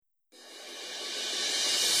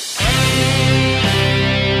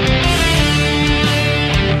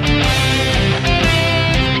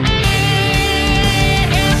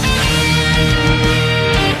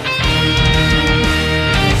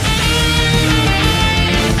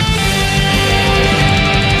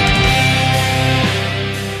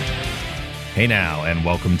Hey now, and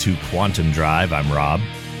welcome to Quantum Drive. I'm Rob.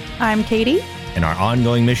 I'm Katie. And our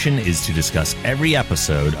ongoing mission is to discuss every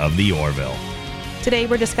episode of the Orville. Today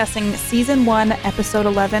we're discussing Season 1, Episode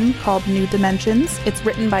 11, called New Dimensions. It's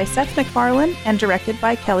written by Seth MacFarlane and directed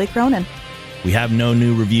by Kelly Cronin. We have no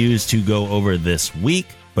new reviews to go over this week,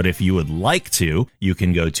 but if you would like to, you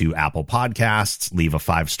can go to Apple Podcasts, leave a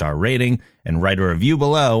 5-star rating, and write a review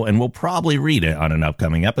below, and we'll probably read it on an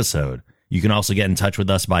upcoming episode. You can also get in touch with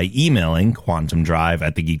us by emailing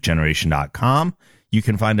quantumdrive@thegeekgeneration.com. You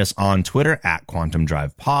can find us on Twitter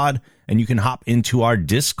 @QuantumDrivePod, and you can hop into our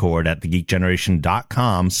Discord at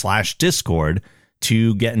thegeekgeneration.com/Discord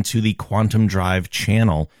to get into the Quantum Drive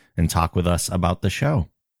channel and talk with us about the show.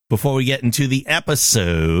 Before we get into the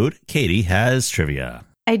episode, Katie has trivia.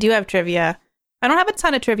 I do have trivia. I don't have a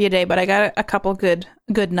ton of trivia today, but I got a couple good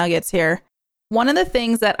nuggets here. One of the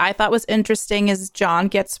things that I thought was interesting is John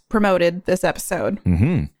gets promoted this episode.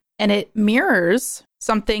 Mm-hmm. And it mirrors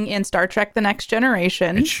something in Star Trek: The Next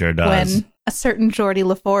Generation. It sure does. When a certain Geordi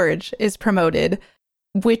LaForge is promoted,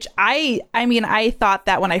 which I thought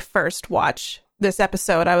that when I first watched this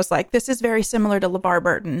episode, I was like, this is very similar to LeVar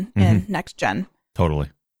Burton in Next Gen.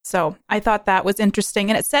 Totally. So I thought that was interesting.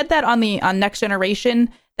 And it said that on Next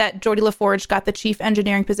Generation that Geordi LaForge got the chief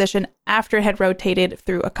engineering position after it had rotated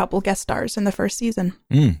through a couple guest stars in the first season.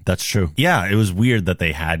 That's true. Yeah, it was weird that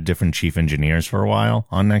they had different chief engineers for a while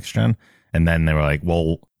on Next Gen. And then they were like,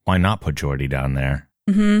 well, why not put Geordi down there?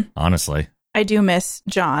 Mm-hmm. Honestly. I do miss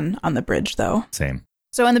John on the bridge, though. Same.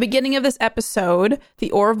 So in the beginning of this episode, the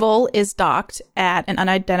Orville is docked at an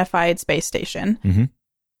unidentified space station. Mm-hmm.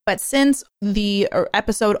 But since the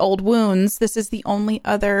episode Old Wounds, this is the only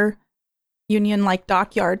other Union-like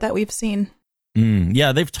dockyard that we've seen.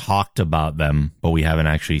 Yeah, they've talked about them, but we haven't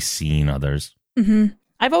actually seen others. Mm-hmm.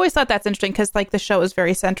 I've always thought that's interesting because like the show is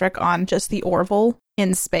very centric on just the Orville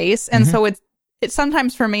in space. And so it's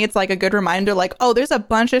sometimes for me, it's like a good reminder like, oh, there's a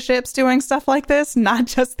bunch of ships doing stuff like this, not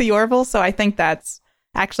just the Orville. So I think that's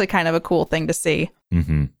actually kind of a cool thing to see.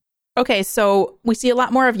 Mm-hmm. Okay, so we see a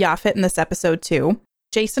lot more of Yaphet in this episode too.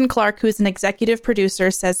 Jason Clark, who's an executive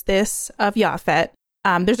producer, says this of Yaphet.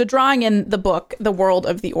 There's a drawing in the book, The World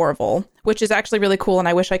of the Orville, which is actually really cool, and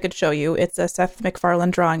I wish I could show you. It's a Seth MacFarlane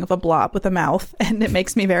drawing of a blob with a mouth, and it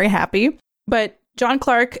makes me very happy. But John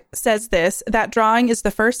Clark says this, that drawing is the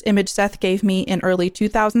first image Seth gave me in early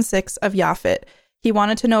 2006 of Yaphet. He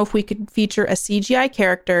wanted to know if we could feature a CGI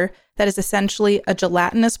character that is essentially a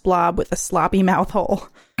gelatinous blob with a sloppy mouth hole.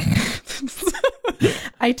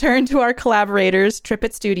 I turned to our collaborators,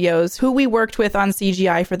 Trippet Studios, who we worked with on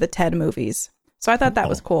CGI for the Ted movies. So I thought that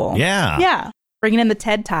was cool. Yeah. Yeah. Bringing in the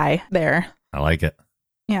Ted tie there. I like it.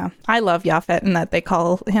 Yeah. I love Yaphet and that they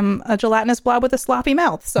call him a gelatinous blob with a sloppy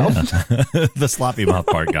mouth. So yeah. The sloppy mouth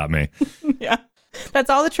part got me. Yeah. That's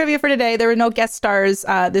all the trivia for today. There were no guest stars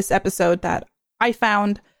this episode that I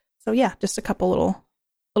found. So yeah, just a couple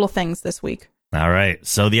little things this week. All right.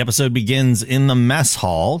 So the episode begins in the mess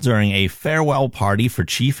hall during a farewell party for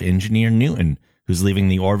Chief Engineer Newton, who's leaving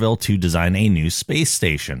the Orville to design a new space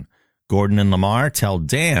station. Gordon and Lamar tell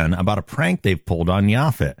Dan about a prank they've pulled on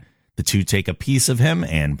Yaphet. The two take a piece of him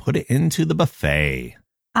and put it into the buffet.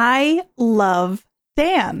 I love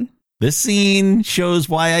Dan. This scene shows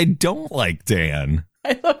why I don't like Dan.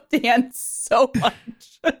 I love Dan so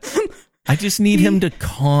much. I just need him to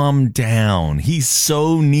calm down. He's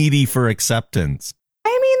so needy for acceptance.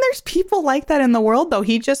 I mean, there's people like that in the world, though.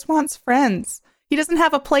 He just wants friends. He doesn't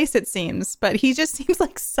have a place, it seems, but he just seems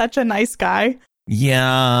like such a nice guy.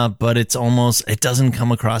 Yeah, but it doesn't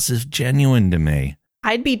come across as genuine to me.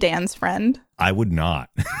 I'd be Dan's friend. I would not.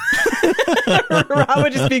 Rob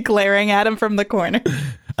would just be glaring at him from the corner.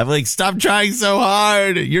 I'm like, stop trying so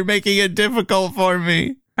hard. You're making it difficult for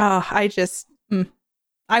me. Oh,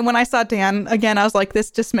 when I saw Dan again, I was like, this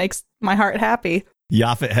just makes my heart happy.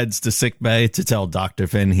 Yaphet heads to sickbay to tell Dr.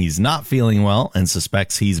 Finn he's not feeling well and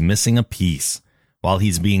suspects he's missing a piece. While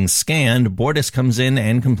he's being scanned, Bortus comes in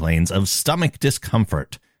and complains of stomach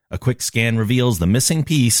discomfort. A quick scan reveals the missing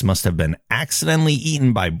piece must have been accidentally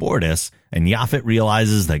eaten by Bortus, and Yaphet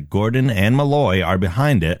realizes that Gordon and Malloy are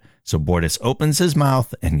behind it, so Bortus opens his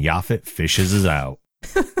mouth and Yaphet fishes it out.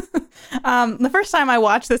 The first time I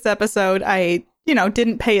watched this episode, I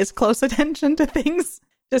didn't pay as close attention to things.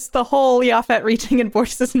 Just the whole Yaphet reaching in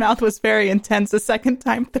Bortus's mouth was very intense the second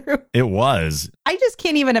time through. It was. I just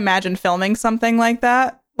can't even imagine filming something like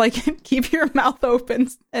that. Like, keep your mouth open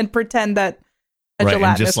and pretend that a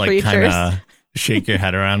gelatinous creature. Kind of shake your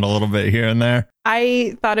head around a little bit here and there.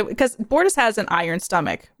 I thought it, because Bortus has an iron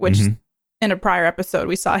stomach, which in a prior episode,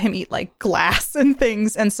 we saw him eat like glass and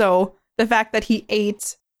things. And so the fact that he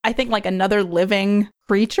ate, I think, like another living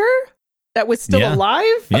creature that was still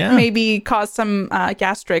alive Yeah. maybe caused some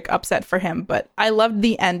gastric upset for him. But I loved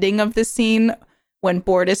the ending of the scene when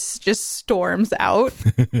Bortus just storms out.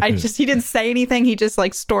 He didn't say anything. He just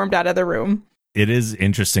like stormed out of the room. It is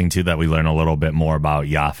interesting, too, that we learn a little bit more about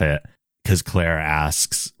Yaphet, because Claire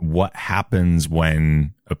asks what happens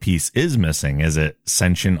when a piece is missing. Is it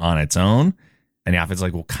sentient on its own? And Yaphet's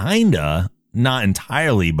like, well, kinda, not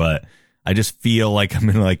entirely, but I just feel like I'm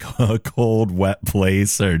in like a cold, wet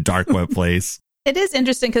place or dark, wet place. It is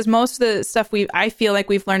interesting because most of the stuff I feel like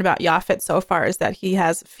we've learned about Yaphet so far is that he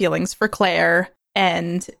has feelings for Claire,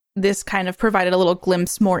 and this kind of provided a little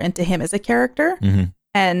glimpse more into him as a character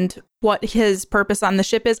and what his purpose on the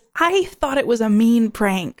ship is. I thought it was a mean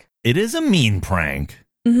prank. It is a mean prank.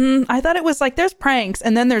 I thought it was like, there's pranks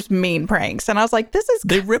and then there's mean pranks. And I was like,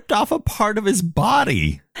 they ripped off a part of his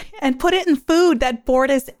body and put it in food that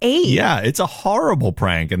Bortus ate. Yeah, it's a horrible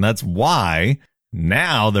prank. And that's why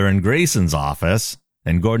now they're in Grayson's office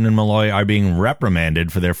and Gordon and Malloy are being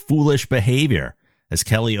reprimanded for their foolish behavior. As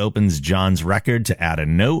Kelly opens John's record to add a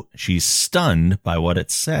note, she's stunned by what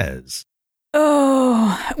it says.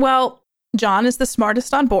 Oh, well, John is the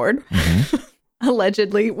smartest on board,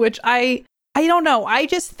 allegedly, which I don't know. I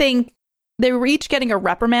just think they were each getting a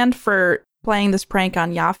reprimand for playing this prank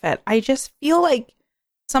on Yaphet. I just feel like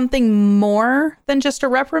something more than just a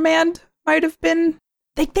reprimand might have been.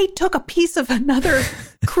 They took a piece of another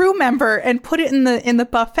crew member and put it in the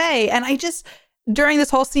buffet. And I just, during this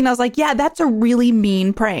whole scene, I was like, yeah, that's a really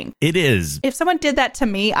mean prank. It is. If someone did that to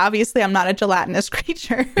me, obviously I'm not a gelatinous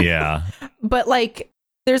creature. Yeah. But like,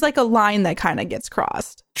 there's like a line that kind of gets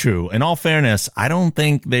crossed. True. In all fairness, I don't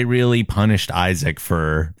think they really punished Isaac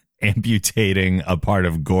for amputating a part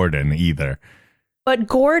of Gordon either. But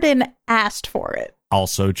Gordon asked for it.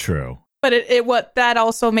 Also true. But what that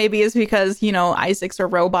also maybe is because, Isaac's a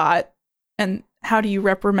robot. And how do you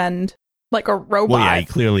reprimand like a robot? Well, yeah, he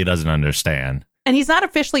clearly doesn't understand. And he's not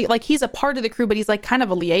officially, like, he's a part of the crew, but he's like kind of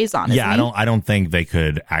a liaison. Yeah, isn't he? I don't think they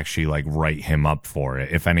could actually like write him up for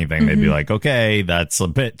it. If anything, they'd be like, okay, that's a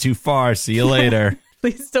bit too far. See you later.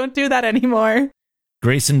 Please don't do that anymore.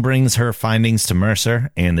 Grayson brings her findings to Mercer,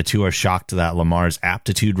 and the two are shocked that Lamar's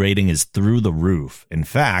aptitude rating is through the roof. In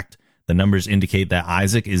fact, the numbers indicate that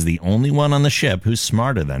Isaac is the only one on the ship who's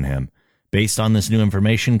smarter than him. Based on this new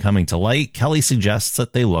information coming to light, Kelly suggests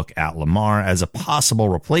that they look at Lamar as a possible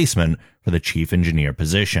replacement for the chief engineer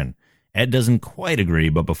position. Ed doesn't quite agree,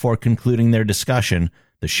 but before concluding their discussion,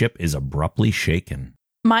 the ship is abruptly shaken.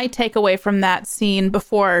 My takeaway from that scene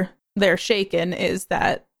before they're shaken is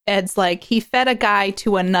that Ed's like, he fed a guy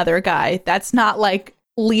to another guy. That's not like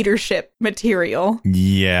leadership material.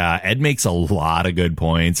 Yeah, Ed makes a lot of good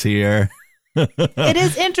points here. It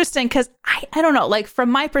is interesting because I don't know, like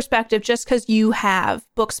from my perspective, just because you have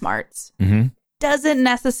book smarts doesn't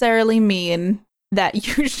necessarily mean that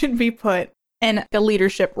you should be put in a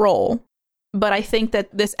leadership role. But I think that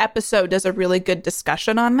this episode does a really good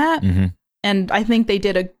discussion on that. And I think they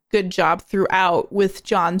did a good job throughout with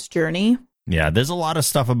John's journey. Yeah, there's a lot of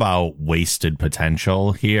stuff about wasted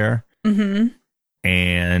potential here.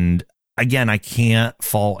 And again, I can't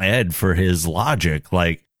fault Ed for his logic.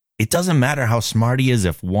 Like, it doesn't matter how smart he is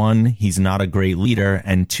if, one, he's not a great leader,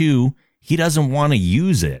 and two, he doesn't want to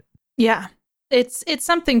use it. Yeah, it's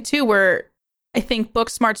something, too, where I think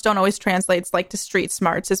book smarts don't always translate like to street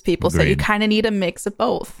smarts, as people say. You kind of need a mix of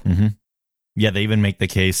both. Yeah, they even make the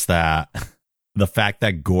case that the fact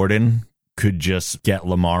that Gordon could just get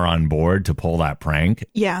Lamar on board to pull that prank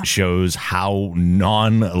shows how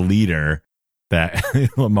non-leader that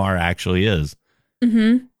Lamar actually is.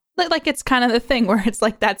 Like, it's kind of the thing where it's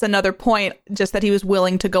like, that's another point, just that he was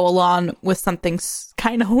willing to go along with something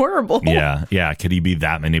kind of horrible. Yeah. Could he be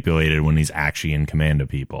that manipulated when he's actually in command of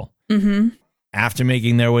people? After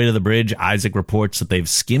making their way to the bridge, Isaac reports that they've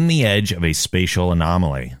skimmed the edge of a spatial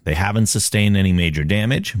anomaly. They haven't sustained any major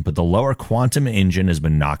damage, but the lower quantum engine has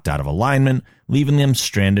been knocked out of alignment, leaving them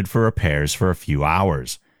stranded for repairs for a few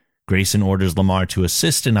hours. Grayson orders Lamar to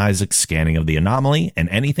assist in Isaac's scanning of the anomaly and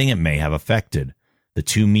anything it may have affected. The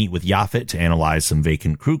two meet with Yaphet to analyze some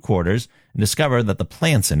vacant crew quarters and discover that the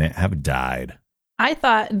plants in it have died. I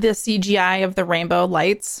thought the CGI of the rainbow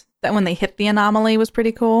lights, that when they hit the anomaly, was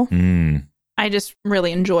pretty cool. I just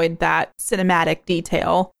really enjoyed that cinematic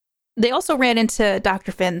detail. They also ran into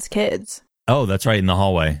Dr. Finn's kids. Oh, that's right, in the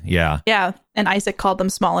hallway. Yeah. Yeah, and Isaac called them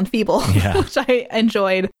small and feeble, which I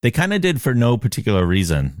enjoyed. They kind of did for no particular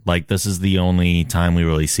reason. Like, this is the only time we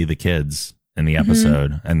really see the kids in the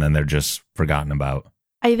episode, and then they're just forgotten about.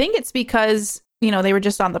 I think it's because, they were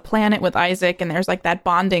just on the planet with Isaac, and there's like that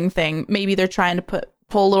bonding thing. Maybe they're trying to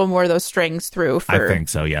pull a little more of those strings through. I think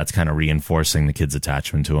so, yeah. It's kind of reinforcing the kids'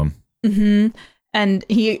 attachment to him. And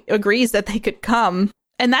he agrees that they could come.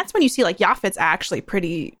 And that's when you see like Yaphet's actually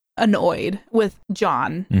pretty annoyed with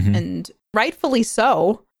John, and rightfully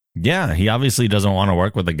so. Yeah, he obviously doesn't want to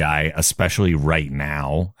work with the guy, especially right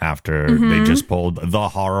now after they just pulled the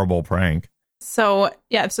horrible prank. So,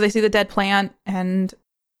 yeah, so they see the dead plant, and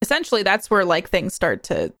essentially that's where like things start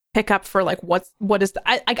to pick up for like what is the,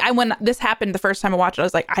 I when this happened the first time I watched it, I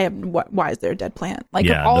was like, why is there a dead plant? Like,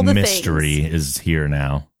 yeah, all the the mystery things. is here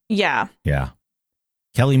now. Yeah.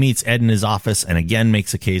 Kelly meets Ed in his office and again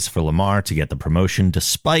makes a case for Lamar to get the promotion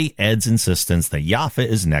despite Ed's insistence that Yaphet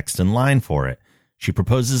is next in line for it. She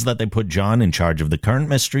proposes that they put John in charge of the current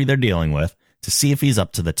mystery they're dealing with to see if he's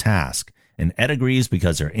up to the task, and Ed agrees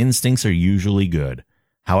because her instincts are usually good.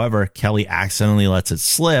 However, Kelly accidentally lets it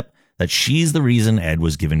slip that she's the reason Ed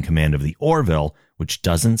was given command of the Orville, which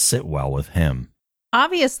doesn't sit well with him.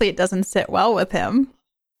 Obviously, it doesn't sit well with him.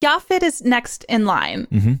 Yaphet is next in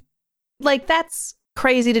line. Like, that's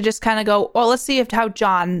crazy to just kind of go, well, let's see how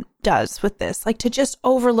John does with this. Like, to just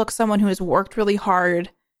overlook someone who has worked really hard.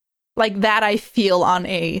 Like, that I feel on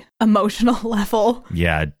a emotional level.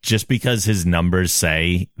 Yeah, just because his numbers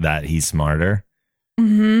say that he's smarter.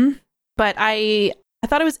 But I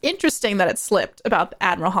thought it was interesting that it slipped about the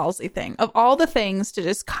Admiral Halsey thing. Of all the things to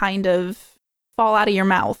just kind of fall out of your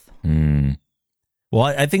mouth. Well,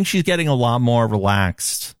 I think she's getting a lot more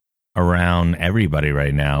relaxed around everybody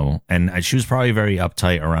right now. And she was probably very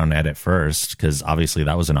uptight around Ed at first, because obviously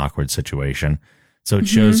that was an awkward situation. So it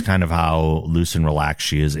shows kind of how loose and relaxed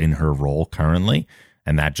she is in her role currently.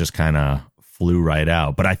 And that just kind of flew right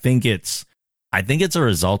out. But I think it's a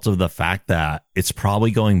result of the fact that it's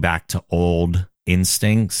probably going back to old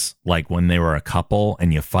instincts, like when they were a couple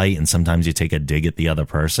and you fight and sometimes you take a dig at the other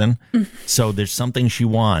person. So there's something she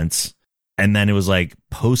wants. And then it was like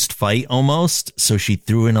post-fight almost. So she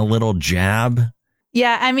threw in a little jab.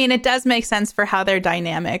 Yeah, I mean, it does make sense for how their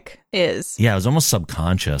dynamic is. Yeah, it was almost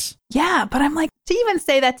subconscious. Yeah, but I'm like, to even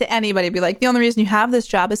say that to anybody, be like, the only reason you have this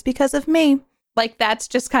job is because of me. Like, that's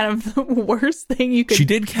just kind of the worst thing you could... She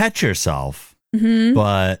did catch herself,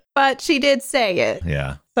 but she did say it.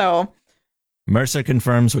 Yeah. So... Mercer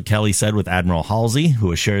confirms what Kelly said with Admiral Halsey,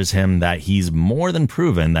 who assures him that he's more than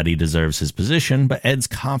proven that he deserves his position, but Ed's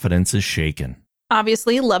confidence is shaken.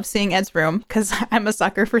 Obviously, love seeing Ed's room, because I'm a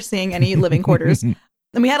sucker for seeing any living quarters. And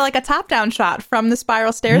we had like a top-down shot from the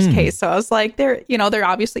spiral stairs case, so I was like, there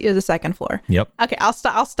obviously is a second floor. Yep. Okay, I'll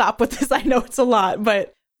stop with this. I know it's a lot,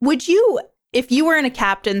 but would you, if you were in a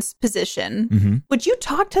captain's position, would you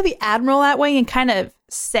talk to the Admiral that way and kind of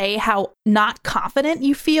say how not confident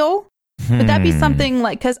you feel? Would that be something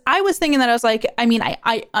like, because I was thinking that I was like, I mean,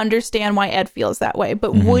 I understand why Ed feels that way,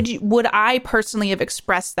 but would I personally have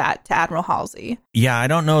expressed that to Admiral Halsey? Yeah, I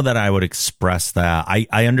don't know that I would express that.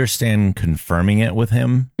 I understand confirming it with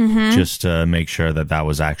him just to make sure that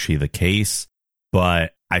was actually the case.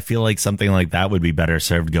 But I feel like something like that would be better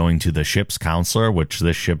served going to the ship's counselor, which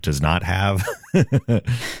this ship does not have.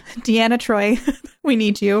 Deanna Troi, we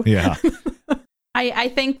need you. Yeah. I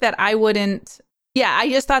think that I wouldn't. Yeah, I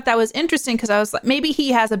just thought that was interesting because I was like, maybe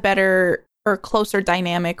he has a better or closer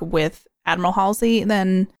dynamic with Admiral Halsey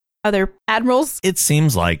than other admirals. It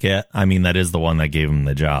seems like it. I mean, that is the one that gave him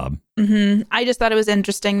the job. I just thought it was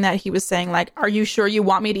interesting that he was saying, like, are you sure you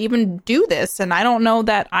want me to even do this? And I don't know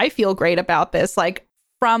that I feel great about this. Like,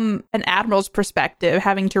 from an admiral's perspective,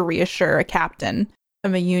 having to reassure a captain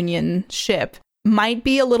of a Union ship might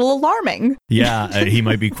be a little alarming. Yeah, he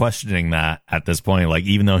might be questioning that at this point. Like,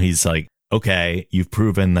 even though he's like, okay, you've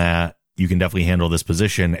proven that you can definitely handle this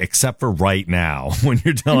position, except for right now when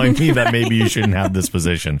you're telling me that maybe you shouldn't have this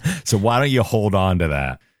position. So why don't you hold on to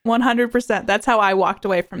that? 100%. That's how I walked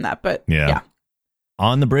away from that. But yeah.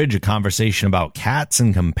 On the bridge, a conversation about cats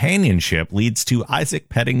and companionship leads to Isaac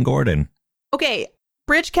petting Gordon. Okay,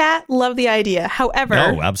 bridge cat, love the idea. However...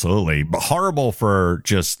 No, absolutely. Horrible for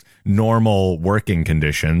just normal working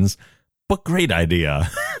conditions. But great idea.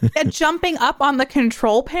 Jumping up on the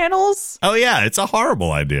control panels. Oh, yeah. It's a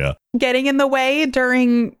horrible idea. Getting in the way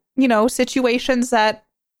during, situations that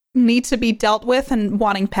need to be dealt with and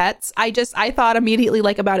wanting pets. I thought immediately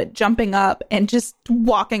about it jumping up and just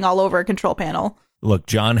walking all over a control panel. Look,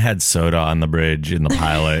 John had soda on the bridge in the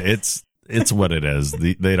pilot. It's what it is.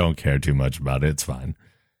 They don't care too much about it. It's fine.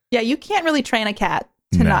 Yeah, you can't really train a cat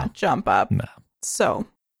to not jump up. No. So...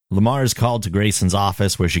 Lamar is called to Grayson's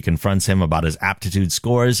office where she confronts him about his aptitude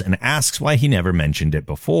scores and asks why he never mentioned it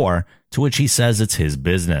before, to which he says it's his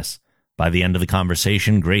business. By the end of the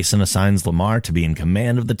conversation, Grayson assigns Lamar to be in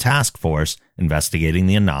command of the task force investigating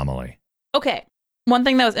the anomaly. Okay. One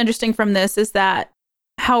thing that was interesting from this is that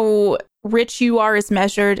how rich you are is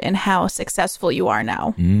measured in how successful you are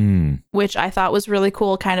now, which I thought was really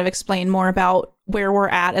cool. Kind of explain more about where we're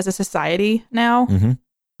at as a society now. Mm-hmm.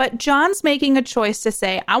 But John's making a choice to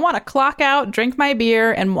say, I want to clock out, drink my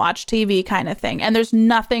beer, and watch TV kind of thing. And there's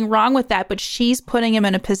nothing wrong with that, but she's putting him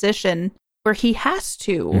in a position where he has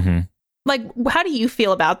to. Mm-hmm. Like, how do you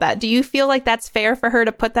feel about that? Do you feel like that's fair for her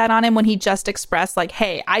to put that on him when he just expressed like,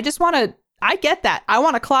 hey, I get that. I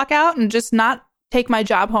want to clock out and just not take my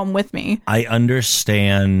job home with me. I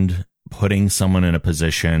understand putting someone in a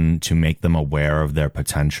position to make them aware of their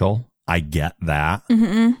potential. I get that.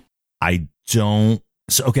 Mm-hmm. I don't.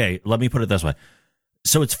 So, okay, let me put it this way.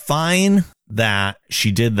 So it's fine that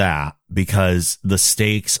she did that because the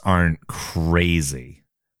stakes aren't crazy.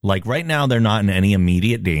 Like right now, they're not in any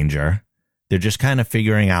immediate danger. They're just kind of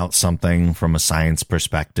figuring out something from a science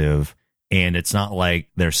perspective. And it's not like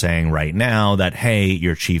they're saying right now that, hey,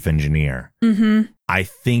 you're chief engineer. Mm-hmm. I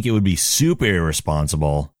think it would be super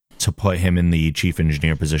irresponsible to put him in the chief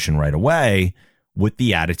engineer position right away with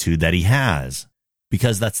the attitude that he has.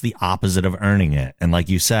 Because that's the opposite of earning it. And like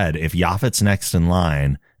you said, if Yaphet's next in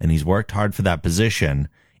line and he's worked hard for that position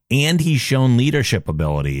and he's shown leadership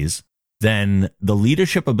abilities, then the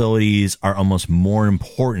leadership abilities are almost more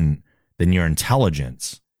important than your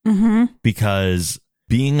intelligence. Mm-hmm. Because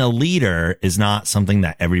being a leader is not something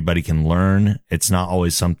that everybody can learn. It's not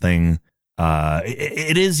always something,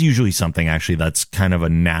 it is usually something actually that's kind of a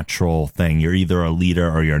natural thing. You're either a leader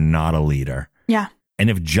or you're not a leader. Yeah. And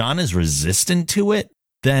if John is resistant to it,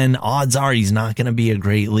 then odds are he's not going to be a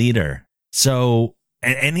great leader. So,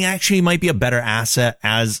 and he actually might be a better asset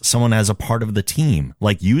as someone as a part of the team.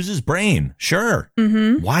 Like, use his brain. Sure.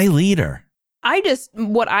 Mm-hmm. Why leader?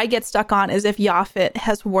 What I get stuck on is if Yaphet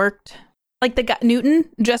has worked, like the guy, Newton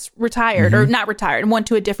just retired or not retired and went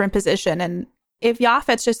to a different position. And if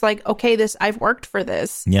Yaphet's just like, okay, I've worked for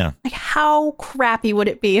this. Yeah. Like, how crappy would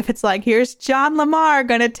it be if it's like, here's John Lamar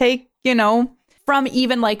going to take, from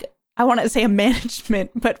even like, I want to say a management,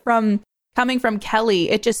 but from coming from Kelly,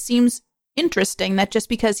 it just seems interesting that just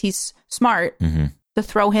because he's smart to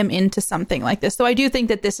throw him into something like this. So I do think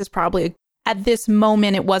that this is probably, at this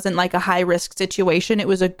moment, it wasn't like a high risk situation. It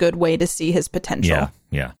was a good way to see his potential.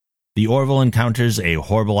 Yeah. The Orville encounters a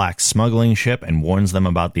Horblak smuggling ship and warns them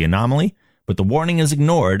about the anomaly, but the warning is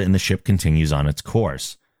ignored and the ship continues on its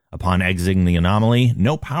course. Upon exiting the anomaly,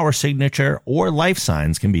 no power signature or life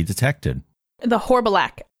signs can be detected. The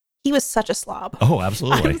Horblak, he was such a slob. Oh,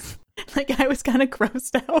 absolutely. I was kind of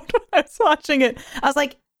grossed out when I was watching it. I was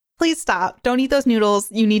like, please stop. Don't eat those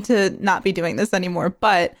noodles. You need to not be doing this anymore.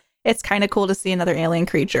 But it's kind of cool to see another alien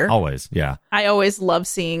creature. Always, yeah. I always love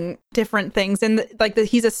seeing different things. And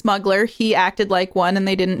he's a smuggler. He acted like one and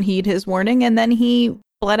they didn't heed his warning. And then he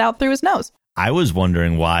bled out through his nose. I was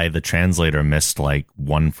wondering why the translator missed like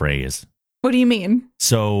one phrase. What do you mean?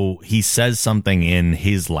 So he says something in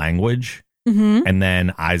his language. Mm-hmm. And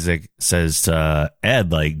then Isaac says to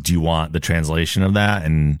Ed, like, do you want the translation of that?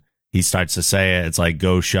 And he starts to say it. It's like,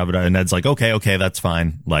 go shove it. And Ed's like, okay, that's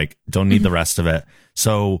fine. Like, don't need the rest of it.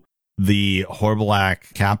 So the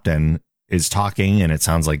Horblak captain is talking and it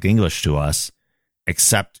sounds like English to us,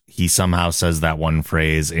 except he somehow says that one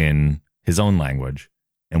phrase in his own language.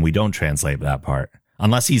 And we don't translate that part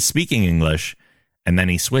unless he's speaking English and then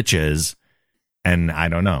he switches. And I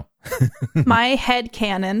don't know. My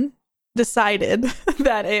headcanon decided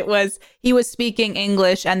that he was speaking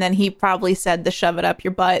English and then he probably said the shove it up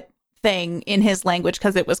your butt thing in his language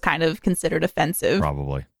because it was kind of considered offensive.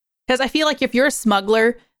 Probably. Because I feel like if you're a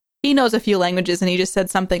smuggler, he knows a few languages and he just said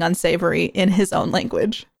something unsavory in his own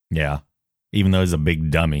language. Yeah. Even though he's a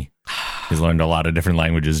big dummy. He's learned a lot of different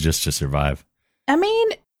languages just to survive. I mean,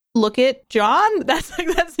 look at John.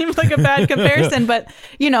 That seems like a bad comparison. But,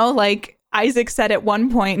 like Isaac said at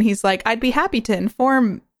one point, he's like, I'd be happy to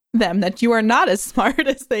inform them that you are not as smart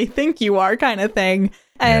as they think you are, kind of thing.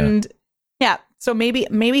 And yeah, so maybe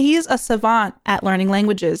he's a savant at learning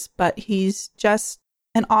languages, but he's just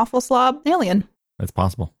an awful slob alien. That's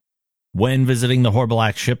possible. When visiting the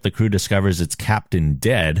Horblak ship, the crew discovers its captain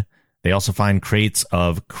dead. They also find crates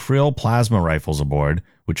of krill plasma rifles aboard,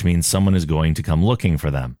 which means someone is going to come looking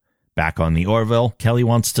for them. Back on the Orville, Kelly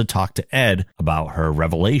wants to talk to Ed about her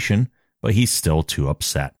revelation, but he's still too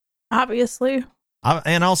upset. Obviously.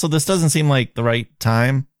 And also, this doesn't seem like the right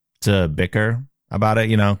time to bicker about it,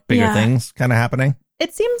 bigger things kind of happening.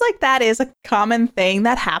 It seems like that is a common thing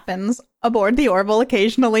that happens aboard the Orville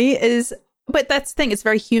occasionally, but that's the thing, it's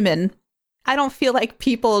very human. I don't feel like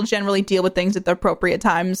people generally deal with things at the appropriate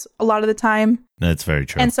times a lot of the time. That's very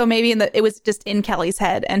true. And so maybe it was just in Kelly's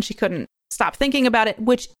head and she couldn't stop thinking about it,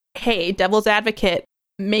 which, hey, devil's advocate,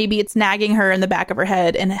 maybe it's nagging her in the back of her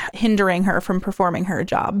head and hindering her from performing her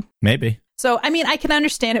job. Maybe. So, I mean, I can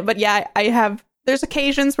understand it, but yeah, there's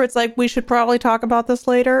occasions where it's like, we should probably talk about this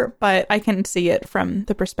later, but I can see it from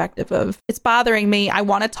the perspective of, it's bothering me. I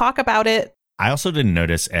want to talk about it. I also didn't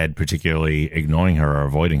notice Ed particularly ignoring her or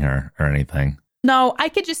avoiding her or anything. No, I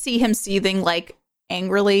could just see him seething like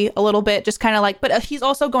angrily a little bit, just kind of like, but he's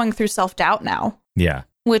also going through self-doubt now. Yeah.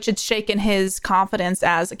 Which it's shaken his confidence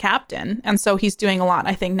as a captain. And so he's doing a lot,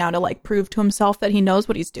 I think, now to like prove to himself that he knows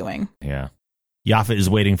what he's doing. Yeah. Yaphet is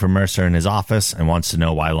waiting for Mercer in his office and wants to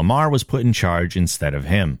know why Lamar was put in charge instead of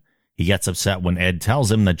him. He gets upset when Ed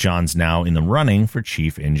tells him that John's now in the running for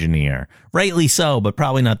chief engineer. Rightly so, but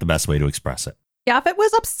probably not the best way to express it. Yaphet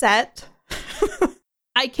was upset.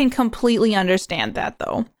 I can completely understand that,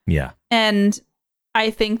 though. Yeah. And I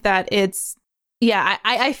think that it's,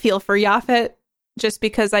 I feel for Yaphet just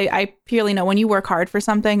because I purely know when you work hard for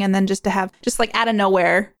something and then just to have, just like out of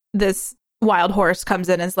nowhere, this wild horse comes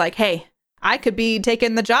in and is like, hey, I could be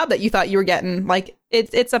taking the job that you thought you were getting. Like,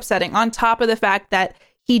 it's upsetting. On top of the fact that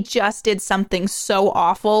he just did something so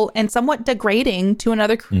awful and somewhat degrading to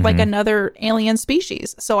another alien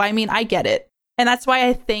species. So, I mean, I get it. And that's why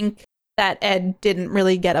I think that Ed didn't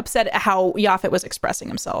really get upset at how Yaphet was expressing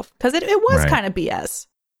himself. Because it was kind of BS.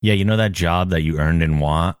 Yeah, you know that job that you earned and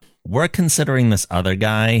want? We're considering this other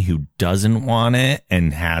guy who doesn't want it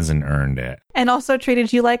and hasn't earned it. And also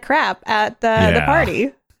treated you like crap at the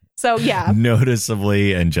party. So, yeah.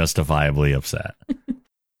 Noticeably and justifiably upset.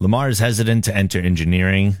 Lamar is hesitant to enter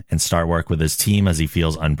engineering and start work with his team as he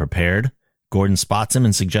feels unprepared. Gordon spots him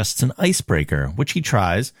and suggests an icebreaker, which he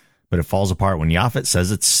tries, but it falls apart when Yaphet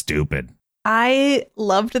says it's stupid. I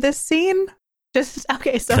loved this scene. So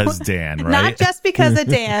because Dan, right? Not just because of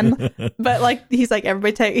Dan, but like he's like,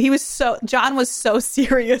 everybody John was so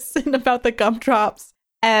serious about the gumdrops,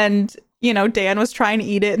 and Dan was trying to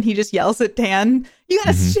eat it, and he just yells at Dan, you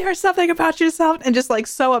gotta share something about yourself, and just like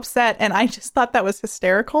so upset. And I just thought that was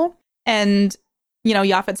hysterical. And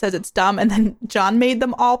Yaphet says it's dumb, and then John made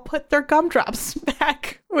them all put their gumdrops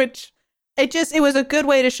back, which it was a good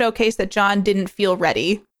way to showcase that John didn't feel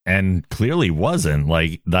ready, and clearly wasn't.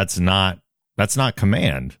 Like that's not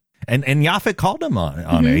command. And Yaphet called him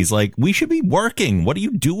on it. He's like, we should be working. What are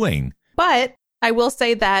you doing? But I will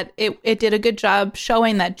say that it did a good job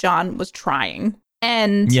showing that John was trying.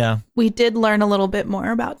 And we did learn a little bit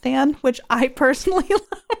more about Dan, which I personally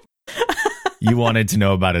love. You wanted to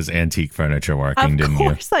know about his antique furniture working, didn't you?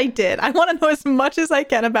 Of course I did. I want to know as much as I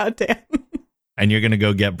can about Dan. And you're going to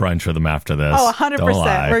go get brunch with him after this. Oh,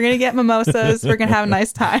 100%. We're going to get mimosas. We're going to have a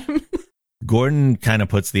nice time. Gordon kind of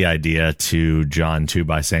puts the idea to John, too,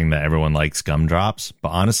 by saying that everyone likes gumdrops. But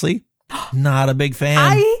honestly, not a big fan.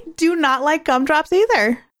 I do not like gumdrops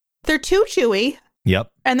either. They're too chewy.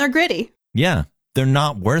 Yep. And they're gritty. Yeah. They're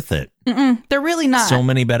not worth it. They're really not. So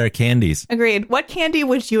many better candies. Agreed. What candy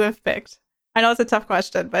would you have picked? I know it's a tough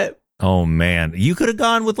question, but... Oh, man. You could have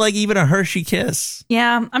gone with like even a Hershey Kiss.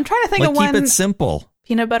 Yeah. I'm trying to think of one. Keep it simple.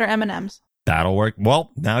 Peanut butter M&Ms. That'll work. Well,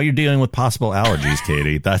 now you're dealing with possible allergies,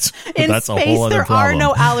 Katie. That's a whole other problem. There are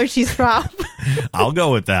no allergies, Rob. I'll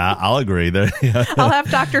go with that. I'll agree. I'll have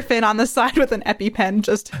Dr. Finn on the side with an EpiPen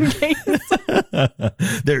just in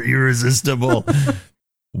case. They're irresistible.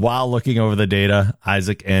 While looking over the data,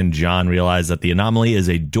 Isaac and John realize that the anomaly is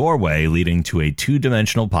a doorway leading to a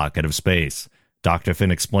two-dimensional pocket of space. Dr. Finn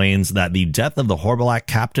explains that the death of the Horbalak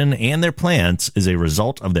captain and their plants is a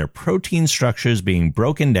result of their protein structures being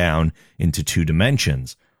broken down into two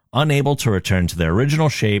dimensions, unable to return to their original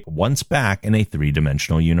shape once back in a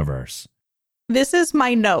three-dimensional universe. This is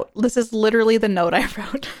my note. This is literally the note I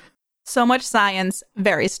wrote. So much science,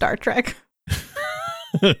 very Star Trek.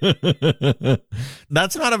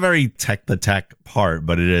 That's not a very tech part,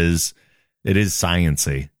 but it is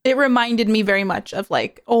science-y. It reminded me very much of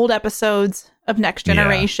like old episodes of Next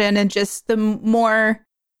Generation and just the more,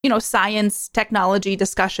 science technology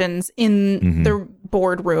discussions in the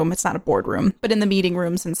boardroom. It's not a boardroom, but in the meeting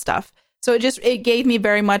rooms and stuff. So it gave me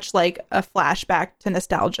very much like a flashback to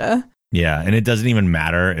nostalgia. Yeah. And it doesn't even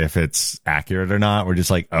matter if it's accurate or not. We're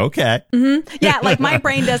just like, okay. Yeah. Like my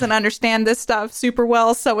brain doesn't understand this stuff super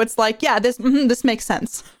well. So it's like, yeah, this makes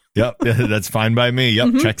sense. Yep, that's fine by me.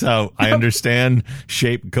 Yep, checks out. I understand.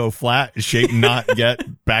 Shape go flat, shape not get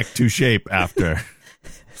back to shape after.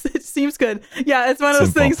 It seems good. Yeah, it's one of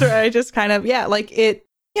those things where I just kind of, like it,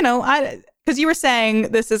 because you were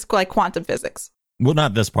saying this is like quantum physics. Well,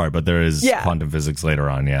 not this part, but there is quantum physics later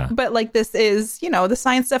on, yeah. But like this is, the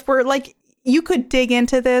science stuff where like you could dig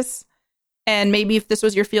into this and maybe if this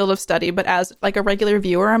was your field of study, but as like a regular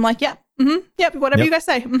viewer, I'm like, whatever you guys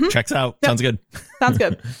say. Checks out. Yep. Sounds good. Sounds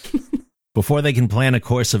good. Before they can plan a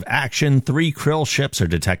course of action, 3 Krill ships are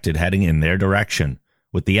detected heading in their direction.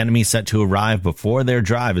 With the enemy set to arrive before their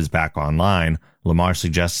drive is back online, Lamar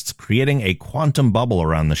suggests creating a quantum bubble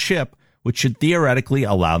around the ship, which should theoretically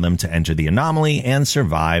allow them to enter the anomaly and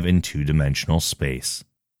survive in 2-dimensional space.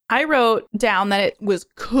 I wrote down that it was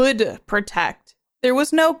could protect. There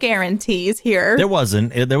was no guarantees here. There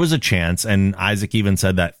wasn't. There was a chance, and Isaac even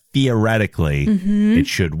said that theoretically it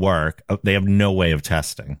should work. They have no way of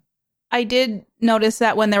testing. I did notice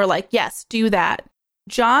that when they were like, yes, do that.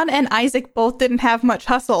 John and Isaac both didn't have much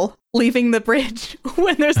hustle leaving the bridge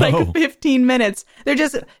when there's 15 minutes. They're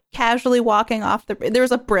just casually walking off the bridge. There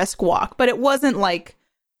was a brisk walk, but it wasn't like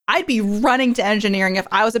I'd be running to engineering if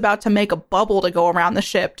I was about to make a bubble to go around the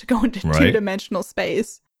ship to go into 2-dimensional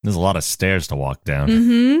space. There's a lot of stairs to walk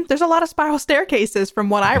down. There's a lot of spiral staircases from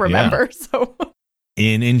what I remember. So,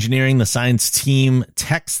 in engineering, the science team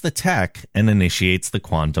texts the tech and initiates the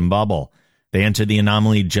quantum bubble. They enter the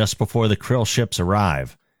anomaly just before the Krill ships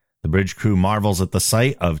arrive. The bridge crew marvels at the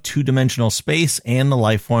sight of 2-dimensional space and the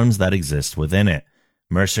life forms that exist within it.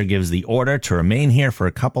 Mercer gives the order to remain here for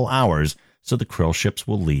a couple hours so the Krill ships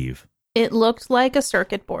will leave. It looked like a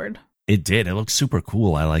circuit board. It did. It looked super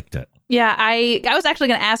cool. I liked it. Yeah, I was actually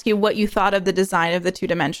going to ask you what you thought of the design of the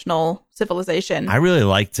 2-dimensional civilization. I really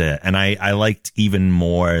liked it. And I liked even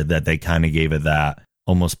more that they kind of gave it that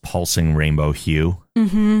almost pulsing rainbow hue.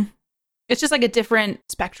 It's just like a different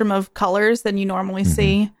spectrum of colors than you normally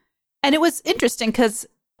see. And it was interesting because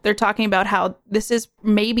they're talking about how this is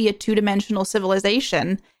maybe a 2-dimensional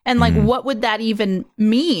civilization. And like, what would that even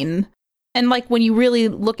mean? And like, when you really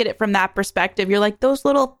look at it from that perspective, you're like, those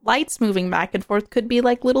little lights moving back and forth could be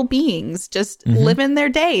like little beings just living their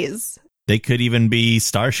days. They could even be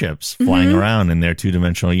starships flying around in their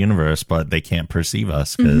 2-dimensional universe, but they can't perceive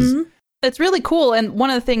us. It's really cool. And one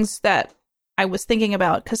of the things that I was thinking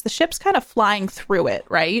about, because the ship's kind of flying through it,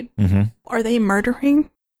 right? Are they murdering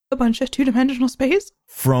a bunch of 2-dimensional space?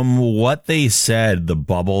 From what they said, the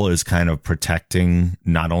bubble is kind of protecting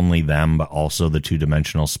not only them, but also the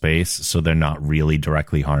 2-dimensional space. So they're not really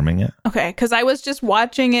directly harming it. Okay. Because I was just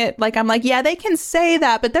watching it. Like, I'm like, yeah, they can say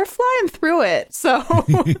that, but they're flying through it. So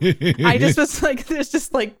I just was like, there's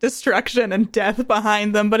just like destruction and death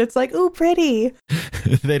behind them. But it's like, ooh, pretty.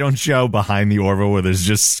 They don't show behind the Orville where there's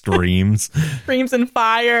just screams. Screams and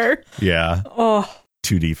fire. Yeah. Oh.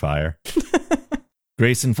 2D fire.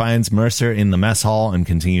 Grayson finds Mercer in the mess hall and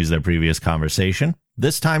continues their previous conversation.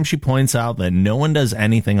 This time she points out that no one does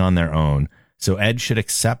anything on their own, so Ed should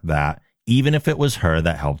accept that, even if it was her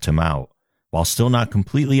that helped him out. While still not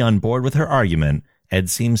completely on board with her argument, Ed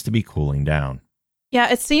seems to be cooling down. Yeah,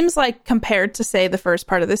 it seems like compared to, say, the first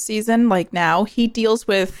part of the season, like now, he deals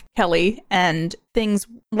with Kelly and things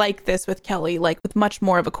like this with Kelly, like with much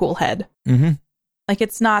more of a cool head. Like,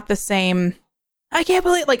 it's not the same... I can't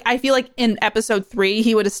believe, like, I feel like in episode 3,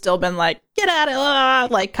 he would have still been like, get out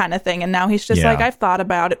of, like, kind of thing. And now he's just like, I've thought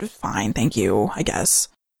about it. Fine, thank you, I guess.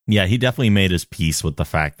 Yeah, he definitely made his peace with the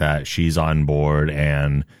fact that she's on board.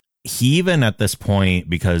 And he even at this point,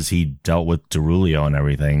 because he dealt with Derulio and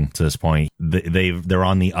everything to this point, they're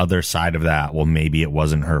on the other side of that. Well, maybe it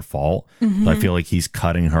wasn't her fault. But I feel like he's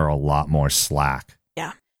cutting her a lot more slack.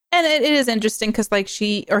 Yeah. And it is interesting because, like,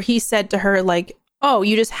 he said to her, like, oh,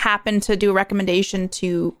 you just happened to do a recommendation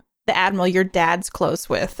to the admiral your dad's close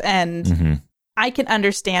with. And I can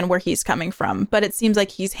understand where he's coming from, but it seems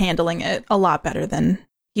like he's handling it a lot better than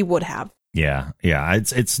he would have. Yeah.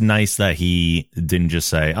 It's nice that he didn't just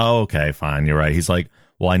say, oh, okay, fine, you're right. He's like,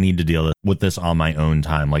 well, I need to deal with this on my own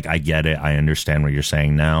time. Like, I get it. I understand what you're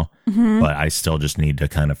saying now, but I still just need to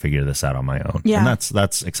kind of figure this out on my own. Yeah. And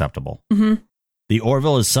that's acceptable. The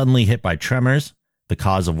Orville is suddenly hit by tremors, the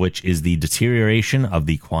cause of which is the deterioration of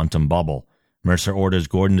the quantum bubble. Mercer orders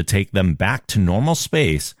Gordon to take them back to normal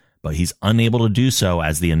space, but he's unable to do so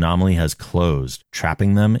as the anomaly has closed,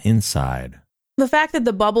 trapping them inside. The fact that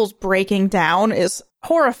the bubble's breaking down is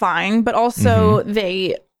horrifying, but also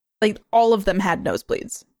they, like, all of them had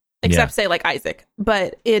nosebleeds, except say like Isaac.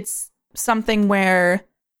 But it's something where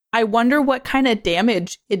I wonder what kind of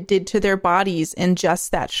damage it did to their bodies in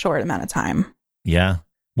just that short amount of time. Yeah.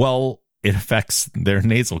 Well, it affects their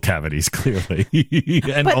nasal cavities, clearly,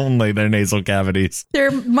 and only their nasal cavities.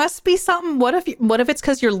 There must be something. What if it's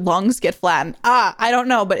because your lungs get flattened? I don't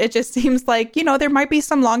know, but it just seems like, there might be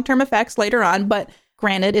some long-term effects later on. But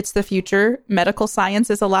granted, it's the future. Medical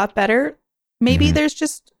science is a lot better. Maybe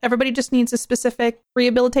there's everybody just needs a specific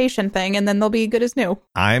rehabilitation thing, and then they'll be good as new.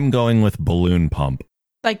 I'm going with balloon pump.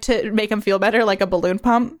 Like to make them feel better, like a balloon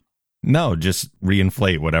pump? No, just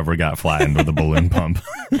reinflate whatever got flattened with a balloon pump.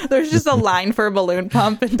 There's just a line for a balloon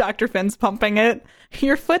pump and Dr. Finn's pumping it.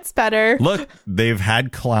 Your foot's better. Look, they've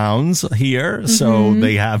had clowns here, so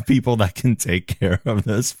they have people that can take care of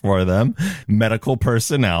this for them. Medical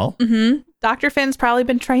personnel. Dr. Finn's probably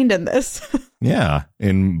been trained in this. Yeah,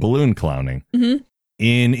 in balloon clowning.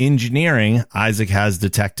 In engineering, Isaac has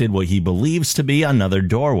detected what he believes to be another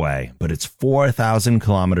doorway, but it's 4,000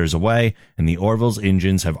 kilometers away, and the Orville's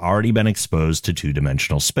engines have already been exposed to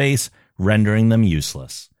two-dimensional space, rendering them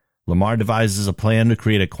useless. Lamar devises a plan to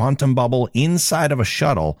create a quantum bubble inside of a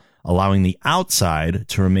shuttle, allowing the outside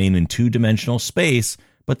to remain in two-dimensional space,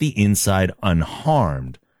 but the inside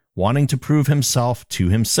unharmed. Wanting to prove himself to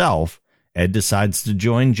himself, Ed decides to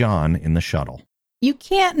join John in the shuttle. You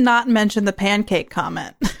can't not mention the pancake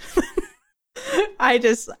comment. I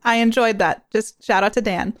enjoyed that. Just shout out to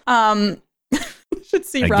Dan. Should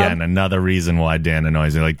see Rob. Again, another reason why Dan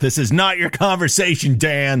annoys me. Like, this is not your conversation,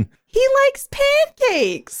 Dan. He likes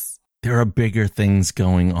pancakes. There are bigger things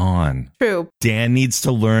going on. True. Dan needs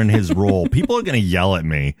to learn his role. People are going to yell at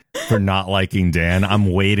me for not liking Dan.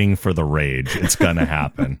 I'm waiting for the rage. It's going to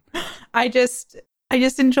happen. I just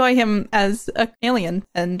enjoy him as an alien,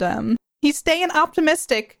 and he's staying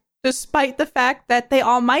optimistic despite the fact that they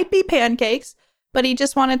all might be pancakes, but he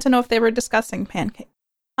just wanted to know if they were discussing pancakes.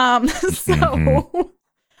 I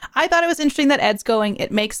thought it was interesting that Ed's going.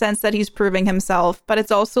 It makes sense that he's proving himself, but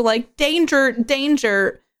it's also like, danger,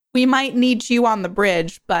 danger. We might need you on the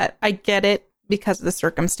bridge, but I get it because of the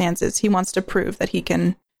circumstances. He wants to prove that he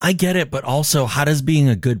can. I get it, but also, how does being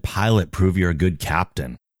a good pilot prove you're a good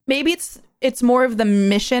captain? Maybe it's more of the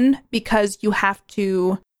mission because you have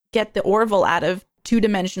to get the Orville out of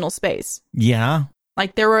two-dimensional space. Yeah.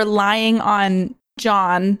 Like they're relying on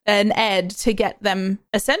John and Ed to get them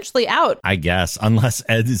essentially out. I guess, unless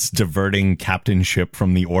Ed is diverting captainship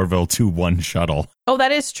from the Orville to one shuttle. Oh,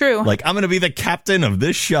 that is true. Like, I'm going to be the captain of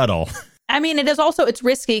this shuttle. I mean, it's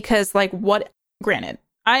risky because, like, granted,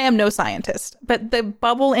 I am no scientist, but the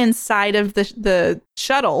bubble inside of the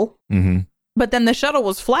shuttle, but then the shuttle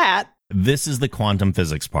was flat. This is the quantum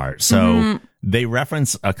physics part. So they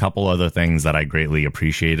reference a couple other things that I greatly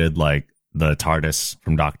appreciated, like the TARDIS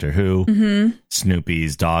from Doctor Who,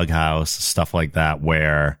 Snoopy's doghouse, stuff like that,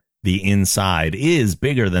 where the inside is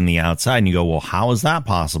bigger than the outside. And you go, well, how is that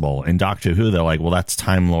possible? In Doctor Who, they're like, well, that's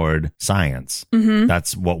Time Lord science.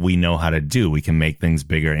 That's what we know how to do. We can make things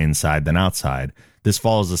bigger inside than outside. This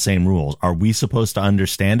follows the same rules. Are we supposed to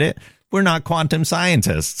understand it? We're not quantum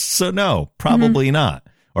scientists. So no, probably not.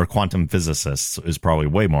 Or quantum physicists is probably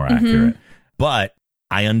way more accurate. But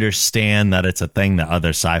I understand that it's a thing that other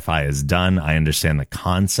sci-fi has done. I understand the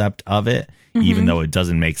concept of it. Even though it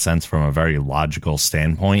doesn't make sense from a very logical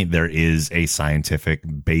standpoint, there is a scientific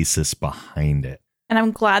basis behind it. And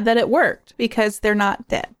I'm glad that it worked because they're not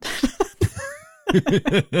dead.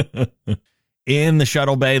 In the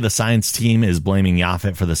shuttle bay, the science team is blaming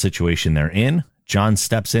Yaphet for the situation they're in. John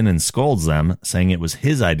steps in and scolds them, saying it was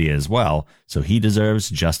his idea as well, so he deserves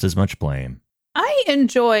just as much blame.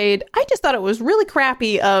 I just thought it was really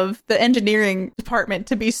crappy of the engineering department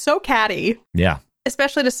to be so catty. Yeah.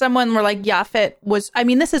 Especially to someone where, like, Yaphet was, I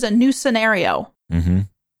mean, this is a new scenario.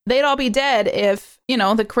 They'd all be dead if,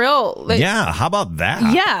 the Krill. Yeah, how about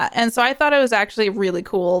that? Yeah, and so I thought it was actually really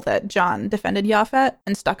cool that John defended Yaphet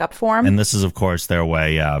and stuck up for him. And this is, of course, their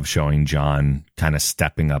way of showing John kind of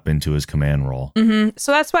stepping up into his command role.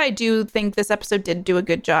 So that's why I do think this episode did do a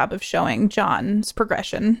good job of showing John's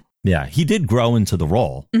progression. Yeah, he did grow into the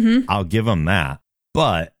role. I'll give him that.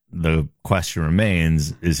 But the question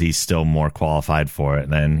remains, is he still more qualified for it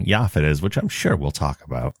than Yaphet is, which I'm sure we'll talk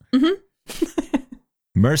about.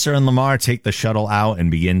 Mercer and Lamar take the shuttle out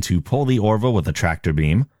and begin to pull the Orville with a tractor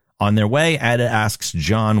beam. On their way, Ed asks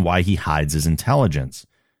John why he hides his intelligence.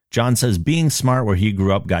 John says being smart where he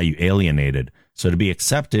grew up got you alienated, so to be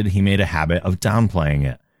accepted, he made a habit of downplaying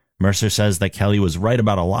it. Mercer says that Kelly was right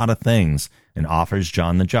about a lot of things and offers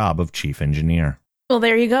John the job of chief engineer. Well,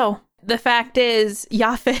 there you go. The fact is,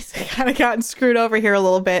 Yaphet kind of gotten screwed over here a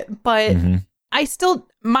little bit, but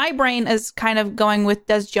my brain is kind of going with,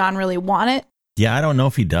 does John really want it? Yeah, I don't know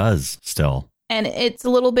if he does still. And it's a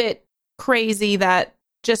little bit crazy that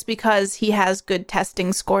just because he has good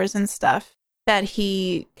testing scores and stuff, that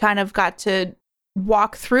he kind of got to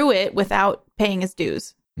walk through it without paying his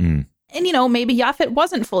dues. And, maybe Yaphet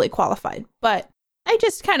wasn't fully qualified, but I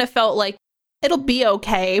just kind of felt like it'll be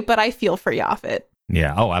okay, but I feel for Yaphet.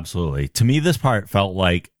 Yeah, oh, absolutely. To me, this part felt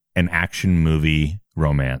like an action movie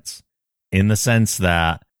romance in the sense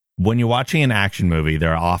that when you're watching an action movie,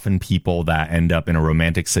 there are often people that end up in a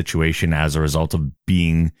romantic situation as a result of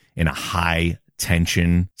being in a high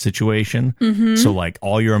tension situation. Mm-hmm. So like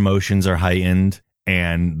all your emotions are heightened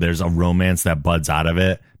and there's a romance that buds out of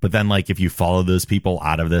it. But then like if you follow those people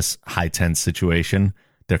out of this high tense situation,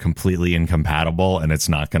 they're completely incompatible and it's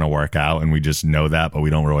not going to work out. And we just know that, but we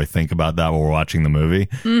don't really think about that while we're watching the movie.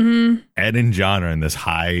 Mm-hmm. Ed and John are in this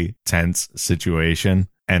high tense situation.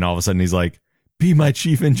 And all of a sudden he's like, be my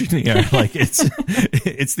chief engineer. Like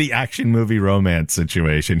it's the action movie romance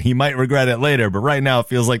situation. He might regret it later, but right now it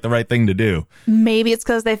feels like the right thing to do. Maybe it's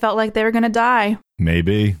because they felt like they were going to die.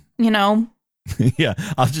 Maybe. You know? Yeah,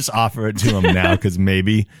 I'll just offer it to him now because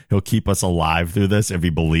maybe he'll keep us alive through this if he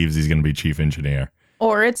believes he's going to be chief engineer.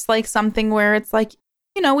 Or it's like something where it's like,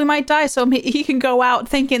 you know, we might die, so he can go out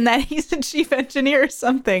thinking that he's a chief engineer or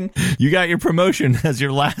something. You got your promotion as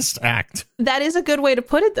your last act. That is a good way to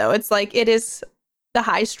put it, though. It's like it is the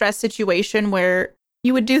high stress situation where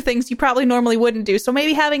you would do things you probably normally wouldn't do. So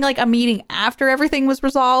maybe having like a meeting after everything was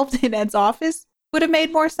resolved in Ed's office would have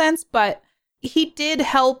made more sense. But he did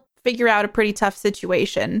help figure out a pretty tough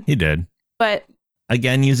situation. He did. But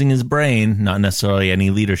again, using his brain, not necessarily any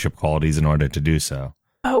leadership qualities in order to do so.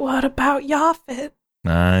 But what about Yaphet?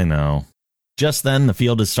 I know. Just then, the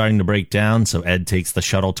field is starting to break down, so Ed takes the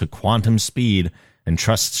shuttle to quantum speed and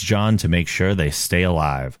trusts John to make sure they stay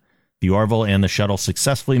alive. The Orville and the shuttle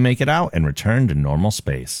successfully make it out and return to normal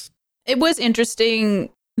space. It was interesting,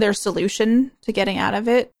 their solution to getting out of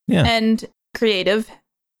it. Yeah. And creative.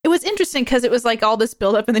 It was interesting because it was like all this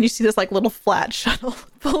buildup, and then you see this like little flat shuttle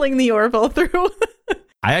pulling the Orville through.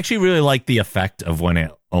 I actually really liked the effect of when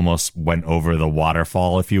it almost went over the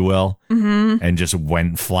waterfall, if you will, and just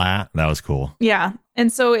went flat. That was cool. Yeah.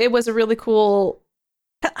 And so it was a really cool.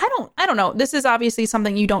 I don't know. This is obviously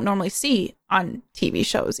something you don't normally see on TV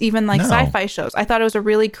shows, even like sci-fi shows. I thought it was a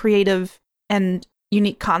really creative and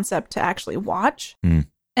unique concept to actually watch.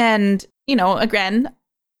 And, you know, again,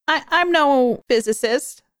 I'm no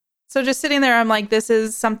physicist. So just sitting there, I'm like, this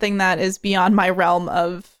is something that is beyond my realm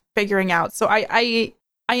of figuring out. So I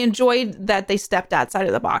enjoyed that they stepped outside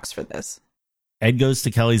of the box for this. Ed goes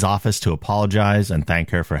to Kelly's office to apologize and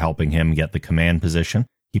thank her for helping him get the command position.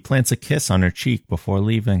 He plants a kiss on her cheek before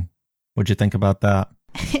leaving. What'd you think about that?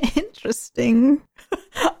 Interesting.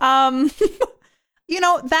 You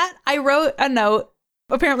know, that I wrote a note.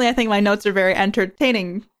 Apparently, I think my notes are very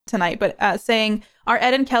entertaining tonight, but saying, are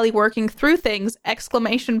Ed and Kelly working through things? !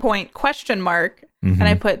 Question mark. And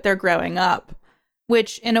I put, they're growing up,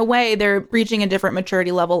 which in a way, they're reaching a different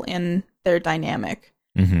maturity level in their dynamic.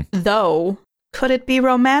 Though, could it be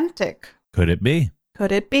romantic? Could it be?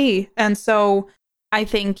 Could it be? And so I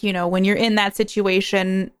think, you know, when you're in that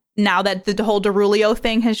situation, now that the whole Derulio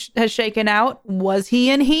thing has shaken out, was he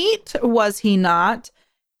in heat? Was he not?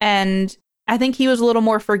 And I think he was a little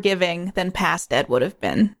more forgiving than past Ed would have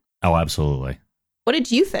been. Oh, absolutely. What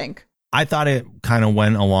did you think? I thought it kind of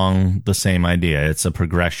went along the same idea. It's a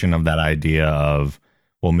progression of that idea of,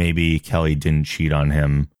 well, maybe Kelly didn't cheat on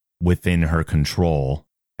him within her control.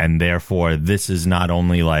 And therefore, this is not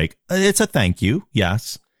only like, it's a thank you,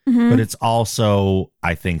 yes, but it's also,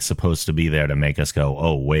 I think, supposed to be there to make us go,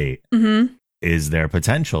 oh, wait, is there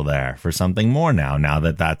potential there for something more now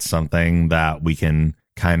that that's something that we can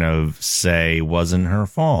kind of say wasn't her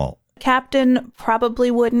fault? Captain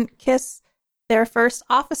probably wouldn't kiss their first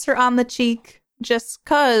officer on the cheek just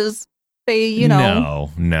because they, you know.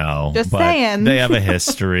 No. Just but saying. They have a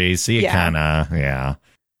history, so you kind of, yeah.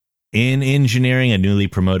 In engineering, a newly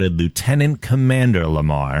promoted Lieutenant Commander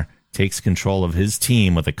Lamar takes control of his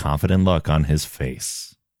team with a confident look on his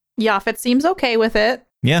face. Yaphet seems okay with it.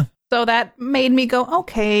 Yeah. So that made me go,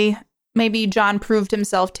 okay, maybe John proved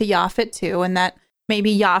himself to Yaphet too, and that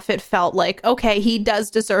maybe Yaphet felt like, okay, he does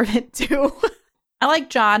deserve it too. I like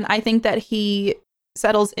John. I think that he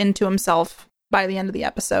settles into himself by the end of the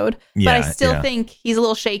episode. Yeah, but I still think he's a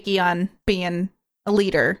little shaky on being a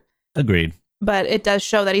leader. Agreed. But it does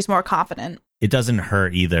show that he's more confident. It doesn't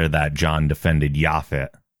hurt either that John defended Yaphet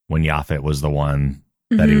when Yaphet was the one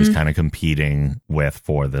that he was kind of competing with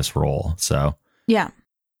for this role. So, yeah.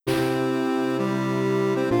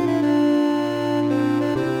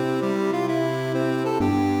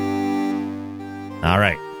 All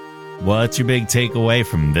right. What's your big takeaway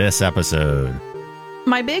from this episode?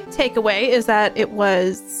 My big takeaway is that it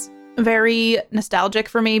was very nostalgic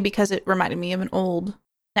for me because it reminded me of an old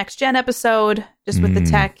Next Gen episode, just with the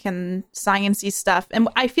tech and science-y stuff. And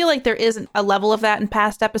I feel like there isn't a level of that in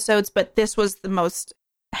past episodes, but this was the most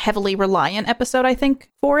heavily reliant episode, I think,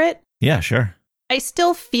 for it. Yeah, sure. I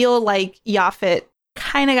still feel like Yaphet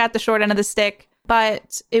kind of got the short end of the stick,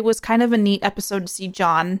 but it was kind of a neat episode to see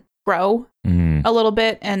John grow a little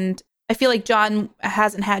bit. And I feel like John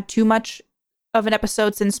hasn't had too much of an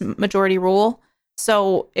episode since Majority Rule.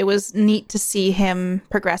 So it was neat to see him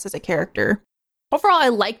progress as a character. Overall, I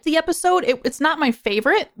liked the episode. It's not my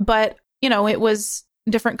favorite, but, you know, it was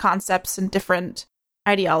different concepts and different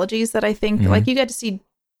ideologies that I think, like, you get to see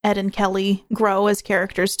Ed and Kelly grow as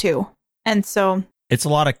characters, too. And so... It's a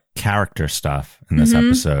lot of character stuff in this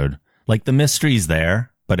episode. Like, the mystery's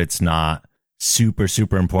there, but it's not super,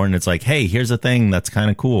 super important. It's like, hey, here's a thing that's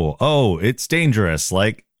kind of cool. Oh, it's dangerous,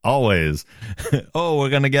 like always. Oh, we're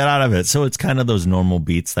going to get out of it. So it's kind of those normal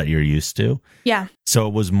beats that you're used to. Yeah. So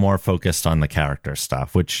it was more focused on the character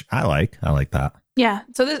stuff, which I like. I like that. Yeah.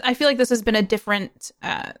 So I feel like this has been a different...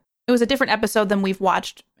 it was a different episode than we've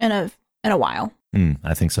watched in a while.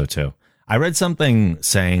 I think so, too. I read something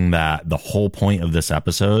saying that the whole point of this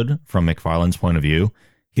episode, from McFarlane's point of view,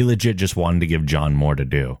 he legit just wanted to give John more to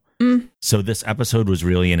do. So this episode was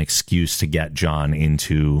really an excuse to get John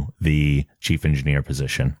into the chief engineer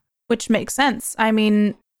position. Which makes sense. I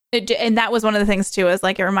mean, and that was one of the things, too, is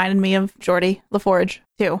like it reminded me of Geordi LaForge,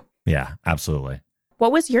 too. Yeah, absolutely.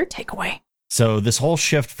 What was your takeaway? So this whole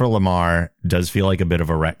shift for Lamar does feel like a bit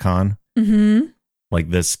of a retcon.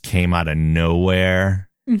 Like this came out of nowhere.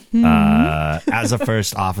 As a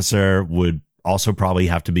first officer, would also probably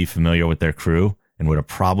have to be familiar with their crew and would have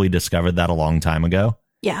probably discovered that a long time ago.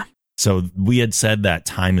 Yeah. So we had said that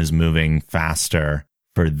time is moving faster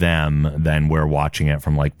for them than we're watching it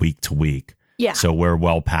from like week to week. Yeah. So we're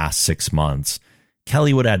well past 6 months.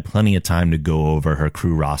 Kelly would have had plenty of time to go over her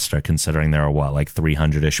crew roster, considering there are like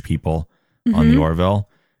 300-ish people on the Orville.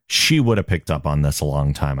 She would have picked up on this a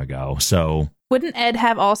long time ago. So wouldn't Ed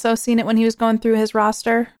have also seen it when he was going through his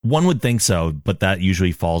roster? One would think so, but that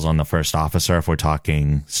usually falls on the first officer if we're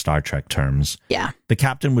talking Star Trek terms. Yeah. The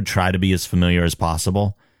captain would try to be as familiar as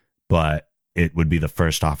possible, but it would be the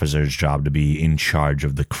first officer's job to be in charge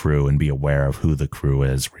of the crew and be aware of who the crew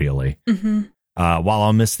is, really. While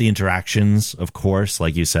I'll miss the interactions, of course,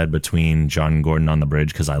 like you said, between John and Gordon on the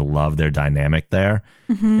bridge, because I love their dynamic there.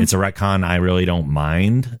 It's a retcon I really don't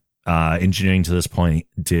mind. Engineering to this point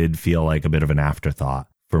did feel like a bit of an afterthought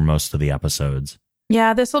for most of the episodes.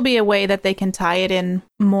 Yeah, this will be a way that they can tie it in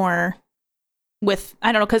more with,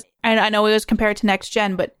 I don't know, because I know it was compared to Next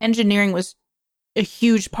Gen, but engineering was a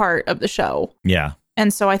huge part of the show. Yeah.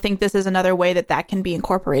 And so I think this is another way that can be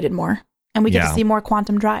incorporated more. And we get to see more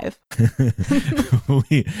Quantum Drive.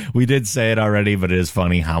 we did say it already, but it is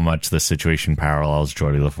funny how much the situation parallels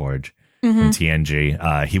Geordi LaForge. In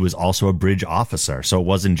TNG. He was also a bridge officer, so it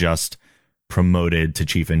wasn't just promoted to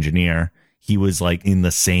chief engineer. He was like in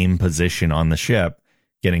the same position on the ship,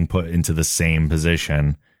 getting put into the same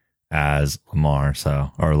position as Lamar.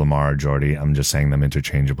 Or Lamar or Geordi. I'm just saying them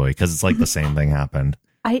interchangeably because it's like the same thing happened.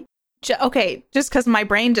 Okay, just because my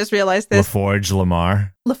brain just realized this. LaForge,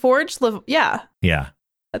 Lamar. LaForge, yeah. Yeah.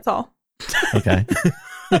 That's all. Okay.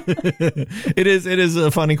 It is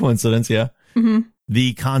a funny coincidence, yeah.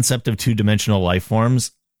 The concept of two-dimensional life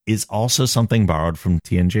forms is also something borrowed from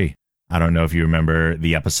TNG. I don't know if you remember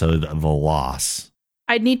the episode The Loss.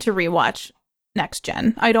 I'd need to rewatch Next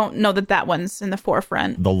Gen. I don't know that one's in the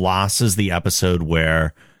forefront. The Loss is the episode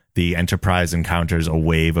where the Enterprise encounters a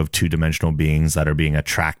wave of two-dimensional beings that are being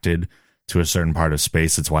attracted to a certain part of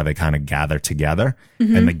space. It's why they kind of gather together.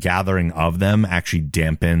 And the gathering of them actually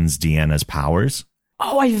dampens Deanna's powers.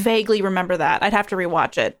 Oh, I vaguely remember that. I'd have to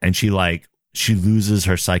rewatch it. And she loses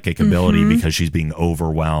her psychic ability because she's being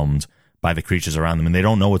overwhelmed by the creatures around them. And they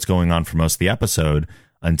don't know what's going on for most of the episode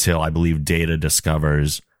until I believe Data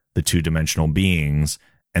discovers the two-dimensional beings.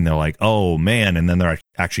 And they're like, oh, man. And then they're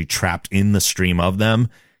actually trapped in the stream of them,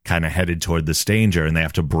 kind of headed toward this danger. And they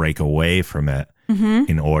have to break away from it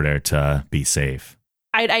in order to be safe.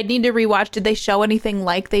 I'd need to rewatch. Did they show anything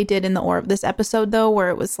like they did in this episode, though, where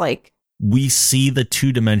it was like... We see the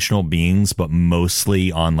two-dimensional beings, but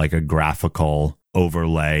mostly on like a graphical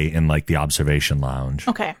overlay in like the observation lounge.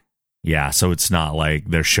 Okay. Yeah, so it's not like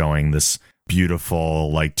they're showing this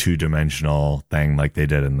beautiful like two-dimensional thing like they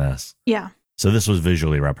did in this. Yeah. So this was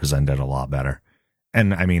visually represented a lot better.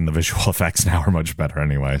 And I mean, the visual effects now are much better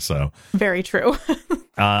anyway, so. Very true.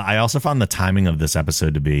 I also found the timing of this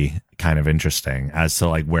episode to be kind of interesting as to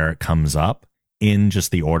like where it comes up in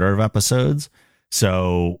just the order of episodes.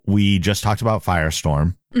 So we just talked about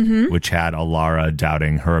Firestorm, which had Alara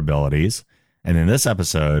doubting her abilities. And in this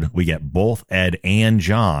episode, we get both Ed and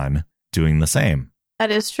John doing the same.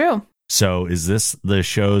 That is true. So is this the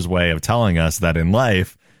show's way of telling us that in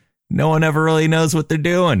life, no one ever really knows what they're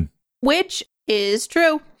doing? Which is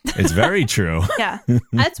true. It's very true. Yeah.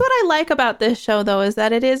 That's what I like about this show, though, is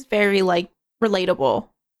that it is very, like, relatable.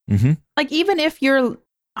 Like, even if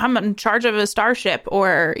I'm in charge of a starship,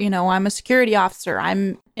 or, you know, I'm a security officer,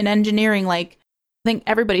 I'm in engineering, like, I think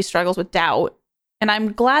everybody struggles with doubt. And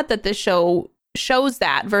I'm glad that this show shows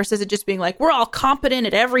that versus it just being like, we're all competent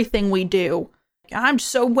at everything we do. I'm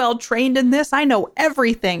so well trained in this. I know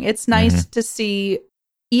everything. It's nice to see,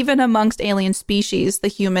 even amongst alien species, the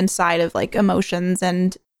human side of like emotions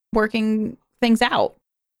and working things out.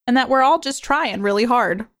 And that we're all just trying really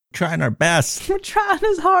hard. Trying our best. We're trying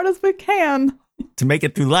as hard as we can. To make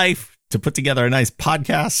it through life, to put together a nice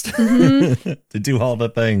podcast, to do all the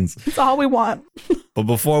things. It's all we want. But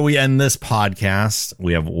before we end this podcast,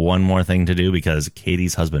 we have one more thing to do because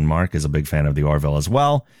Katie's husband, Mark, is a big fan of the Orville as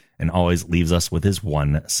well and always leaves us with his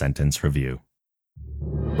one-sentence review.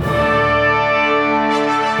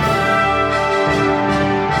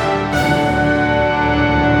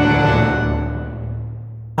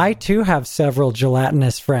 I too have several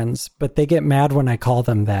gelatinous friends, but they get mad when I call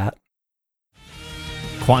them that.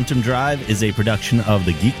 Quantum Drive is a production of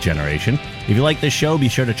The Geek Generation. If you like this show, be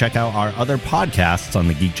sure to check out our other podcasts on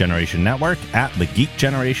the Geek Generation Network at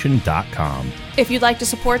thegeekgeneration.com. If you'd like to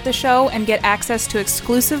support the show and get access to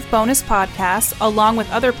exclusive bonus podcasts along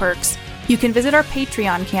with other perks, you can visit our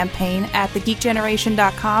Patreon campaign at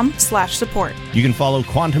thegeekgeneration.com/support. You can follow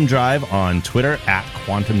Quantum Drive on Twitter at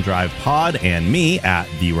Quantum Drive Pod and me at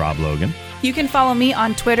TheRobLogan. You can follow me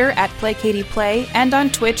on Twitter at PlayKatiePlay and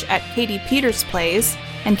on Twitch at Katie Peters Plays,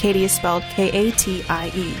 and Katie is spelled Katie.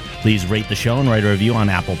 Please rate the show and write a review on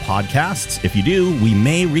Apple Podcasts. If you do, we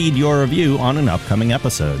may read your review on an upcoming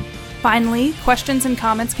episode. Finally, questions and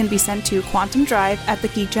comments can be sent to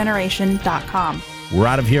quantumdrive@thegeekgeneration.com. We're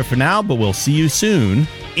out of here for now, but we'll see you soon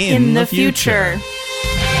in the future.